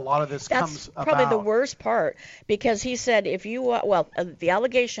where a lot of this comes about. That's probably the worst part, because he said the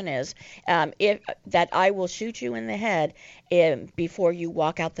allegation is that I will shoot you in the head before you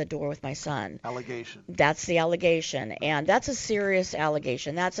walk out the door with my son. Allegation. That's the allegation, and that's a serious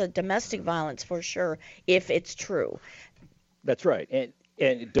allegation. That's a domestic violence for sure, if it's true. That's right.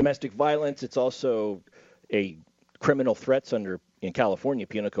 And domestic violence, it's also a criminal threats in California,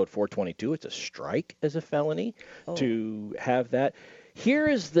 Penal Code 422. It's a strike as a felony to have that. Here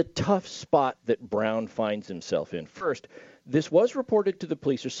is the tough spot that Brown finds himself in. First, this was reported to the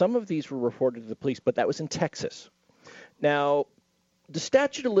police, or some of these were reported to the police, but that was in Texas. Now, the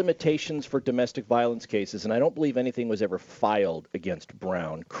statute of limitations for domestic violence cases, and I don't believe anything was ever filed against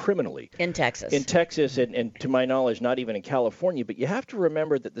Brown criminally. In Texas. In Texas, and to my knowledge, not even in California. But you have to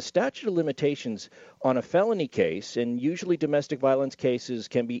remember that the statute of limitations on a felony case, and usually domestic violence cases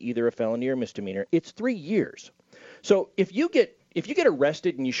can be either a felony or misdemeanor, it's 3 years. So if you get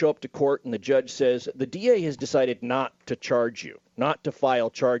arrested and you show up to court and the judge says the DA has decided not to charge you, not to file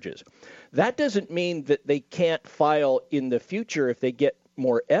charges, that doesn't mean that they can't file in the future if they get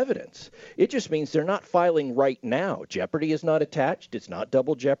more evidence. It just means they're not filing right now. Jeopardy is not attached. It's not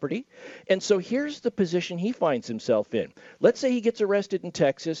double jeopardy. And so here's the position he finds himself in. Let's say he gets arrested in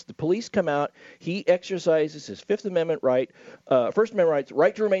Texas. The police come out. He exercises his First Amendment rights,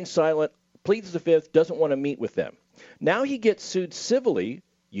 right to remain silent, pleads the Fifth, doesn't want to meet with them. Now he gets sued civilly.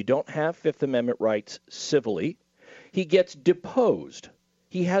 You don't have Fifth Amendment rights civilly. He gets deposed.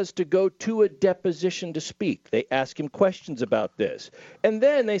 He has to go to a deposition to speak. They ask him questions about this. And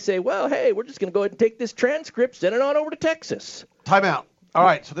then they say, well, hey, we're just going to go ahead and take this transcript, send it on over to Texas. Time out. All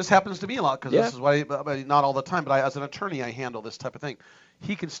right, so this happens to me a lot, because this is why, not all the time, but as an attorney, I handle this type of thing.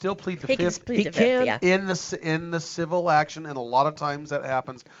 He can still plead the fifth. He can in the civil action, and a lot of times that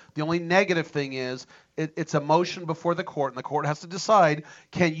happens. The only negative thing is it's a motion before the court, and the court has to decide,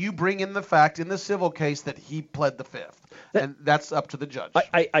 can you bring in the fact in the civil case that he pled the fifth? And that's up to the judge.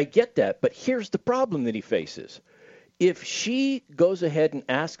 I get that, but here's the problem that he faces. If she goes ahead and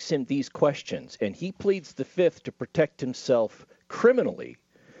asks him these questions, and he pleads the fifth to protect himself criminally,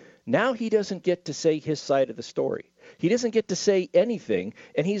 now he doesn't get to say his side of the story. He doesn't get to say anything,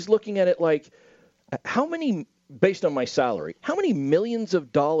 and he's looking at it like, based on my salary, how many millions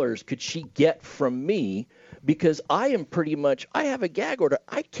of dollars could she get from me? Because I have a gag order.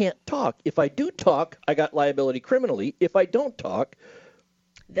 I can't talk. If I do talk, I got liability criminally. If I don't talk,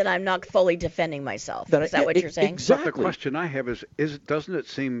 then I'm not fully defending myself. Is that what you're saying? Exactly. But the question I have is doesn't it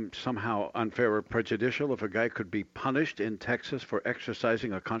seem somehow unfair or prejudicial if a guy could be punished in Texas for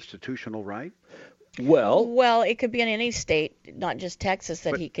exercising a constitutional right? Well, it could be in any state, not just Texas,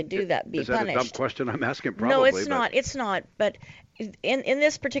 that he could do that, be punished. Is that a dumb question I'm asking? Probably. No, it's not. It's not. But in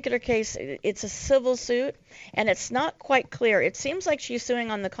this particular case, it's a civil suit, and it's not quite clear. It seems like she's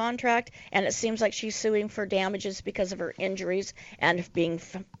suing on the contract, and it seems like she's suing for damages because of her injuries and being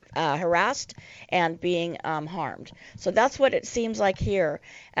harassed and being harmed. So that's what it seems like here.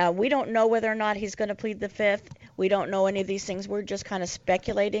 We don't know whether or not he's going to plead the fifth. We don't know any of these things. We're just kind of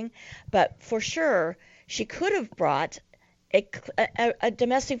speculating. But for sure, she could have brought a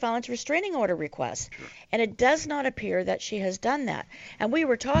domestic violence restraining order request. Sure. And it does not appear that she has done that. And we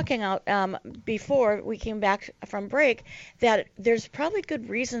were talking out before we came back from break that there's probably good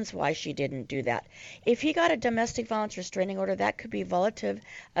reasons why she didn't do that. If he got a domestic violence restraining order, that could be violative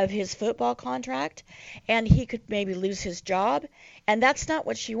of his football contract, and he could maybe lose his job. And that's not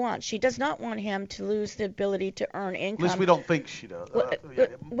what she wants. She does not want him to lose the ability to earn income. At least we don't think she does.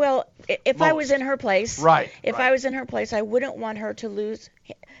 Well, if I was in her place, if I was in her place, I wouldn't want her to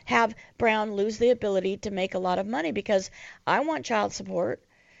have Brown lose the ability to make a lot of money, because I want child support.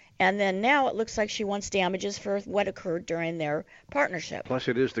 And then now it looks like she wants damages for what occurred during their partnership. Plus,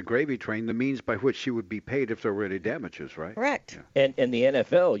 it is the gravy train, the means by which she would be paid if there were any damages, right? Correct. Yeah. And the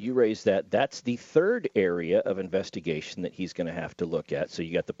NFL, you raised that. That's the third area of investigation that he's going to have to look at. So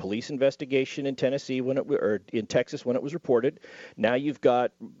you got the police investigation in Tennessee or in Texas when it was reported. Now you've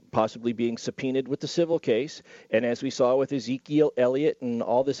got possibly being subpoenaed with the civil case. And as we saw with Ezekiel Elliott and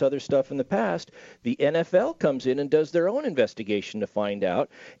all this other stuff in the past, the NFL comes in and does their own investigation to find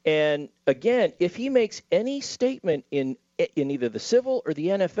out. And again, if he makes any statement in either the civil or the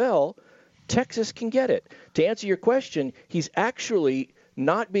NFL, Texas can get it. To answer your question, he's actually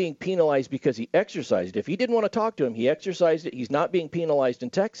not being penalized because he exercised it. If he didn't want to talk to him, he exercised it. He's not being penalized in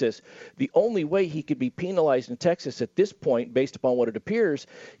Texas. The only way he could be penalized in Texas at this point, based upon what it appears,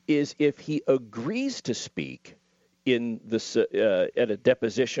 is if he agrees to speak in this at a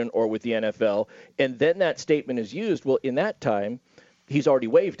deposition or with the NFL, and then that statement is used. Well, in that time, he's already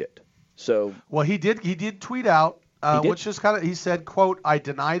waived it. So well, he did tweet out, which is kind of, he said, quote, "I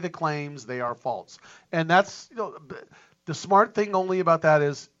deny the claims, they are false." And that's, the smart thing only about that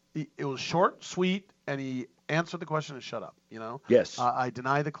is it was short, sweet, and he answered the question and shut up. Yes. I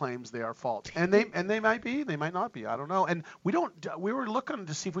deny the claims, they are false, and they might be, they might not be. I don't know. And we were looking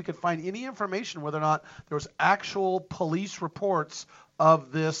to see if we could find any information whether or not there was actual police reports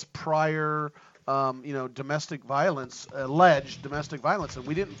of this prior. Domestic violence, alleged domestic violence, and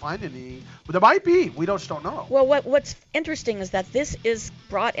we didn't find any. But there might be. We just don't know. Well, what's interesting is that this is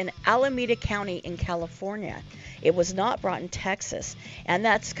brought in Alameda County in California. It was not brought in Texas, and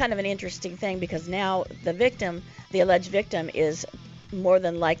that's kind of an interesting thing because now the alleged victim, is more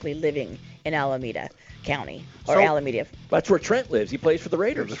than likely living in Alameda County or Alameda. That's where Trent lives. He plays for the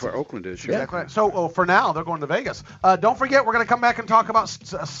Raiders. That's where Oakland is. Sure. Exactly. So for now, they're going to Vegas. Don't forget, we're going to come back and talk about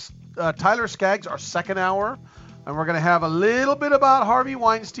Tyler Skaggs, our second hour, and we're going to have a little bit about Harvey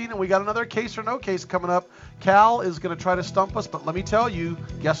Weinstein, and we got another case or no case coming up. Cal is going to try to stump us, but let me tell you,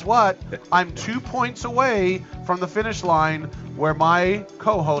 guess what? I'm 2 points away from the finish line where my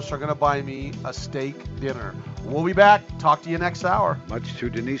co-hosts are going to buy me a steak dinner. We'll be back. Talk to you next hour. Much to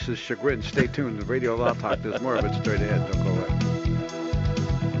Denise's chagrin. Stay tuned to Radio Law Talk. There's more of it straight ahead. Don't go away.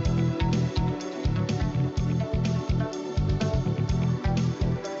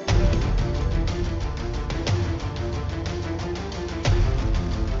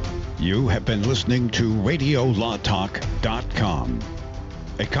 You have been listening to RadioLawTalk.com,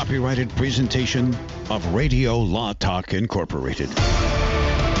 a copyrighted presentation of Radio Law Talk Incorporated.